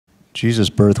Jesus'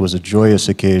 birth was a joyous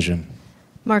occasion.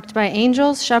 marked by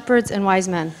angels, shepherds, and wise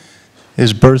men.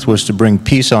 His birth was to bring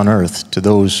peace on earth to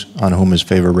those on whom his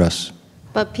favor rests.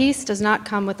 But peace does not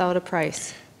come without a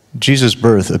price. Jesus'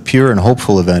 birth, a pure and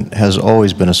hopeful event, has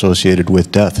always been associated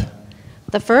with death.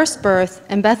 The first birth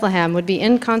in Bethlehem would be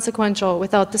inconsequential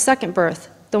without the second birth,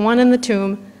 the one in the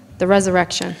tomb, the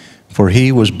resurrection. For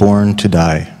he was born to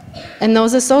die. And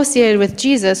those associated with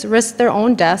Jesus risked their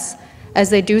own deaths, as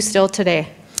they do still today.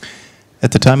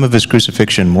 At the time of his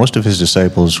crucifixion, most of his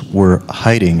disciples were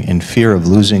hiding in fear of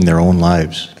losing their own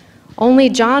lives. Only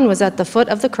John was at the foot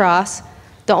of the cross,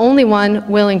 the only one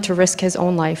willing to risk his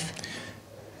own life.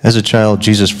 As a child,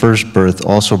 Jesus' first birth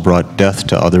also brought death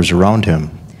to others around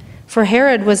him. For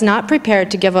Herod was not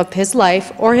prepared to give up his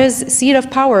life or his seat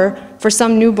of power for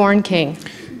some newborn king.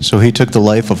 So he took the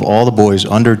life of all the boys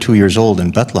under 2 years old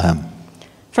in Bethlehem.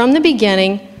 From the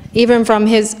beginning, even from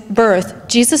his birth,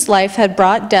 Jesus' life had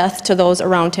brought death to those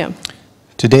around him.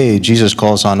 Today, Jesus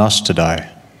calls on us to die.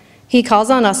 He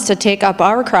calls on us to take up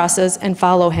our crosses and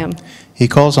follow him. He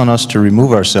calls on us to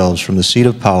remove ourselves from the seat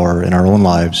of power in our own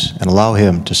lives and allow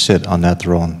him to sit on that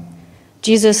throne.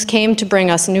 Jesus came to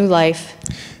bring us new life.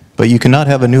 But you cannot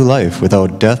have a new life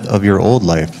without death of your old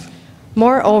life.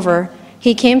 Moreover,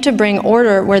 he came to bring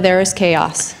order where there is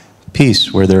chaos,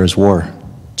 Peace where there is war.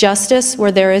 justice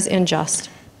where there is injustice.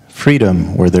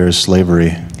 Freedom where there is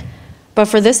slavery. But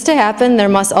for this to happen, there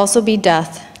must also be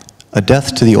death. A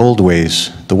death to the old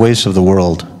ways, the ways of the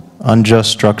world,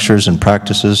 unjust structures and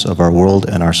practices of our world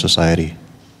and our society.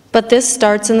 But this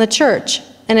starts in the church,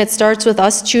 and it starts with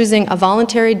us choosing a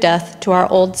voluntary death to our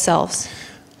old selves.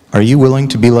 Are you willing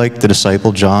to be like the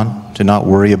disciple John, to not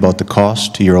worry about the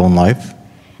cost to your own life?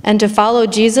 And to follow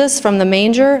Jesus from the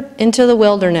manger into the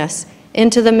wilderness,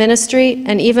 into the ministry,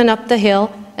 and even up the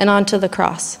hill and onto the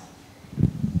cross.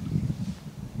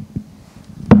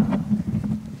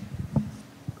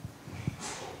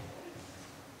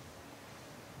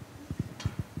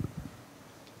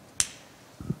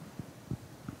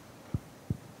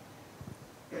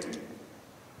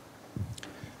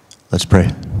 Let's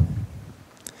pray.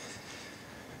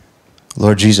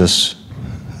 Lord Jesus,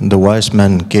 the wise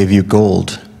men gave you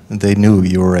gold. They knew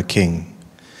you were a king.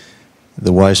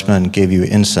 The wise men gave you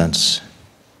incense,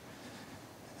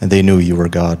 and they knew you were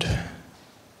God.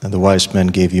 And the wise men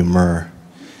gave you myrrh,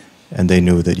 and they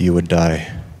knew that you would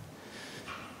die.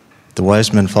 The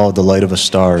wise men followed the light of a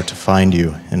star to find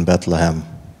you in Bethlehem.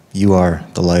 You are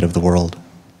the light of the world.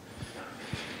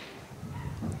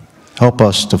 Help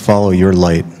us to follow your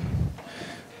light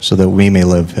so that we may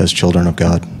live as children of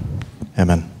God.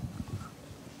 Amen.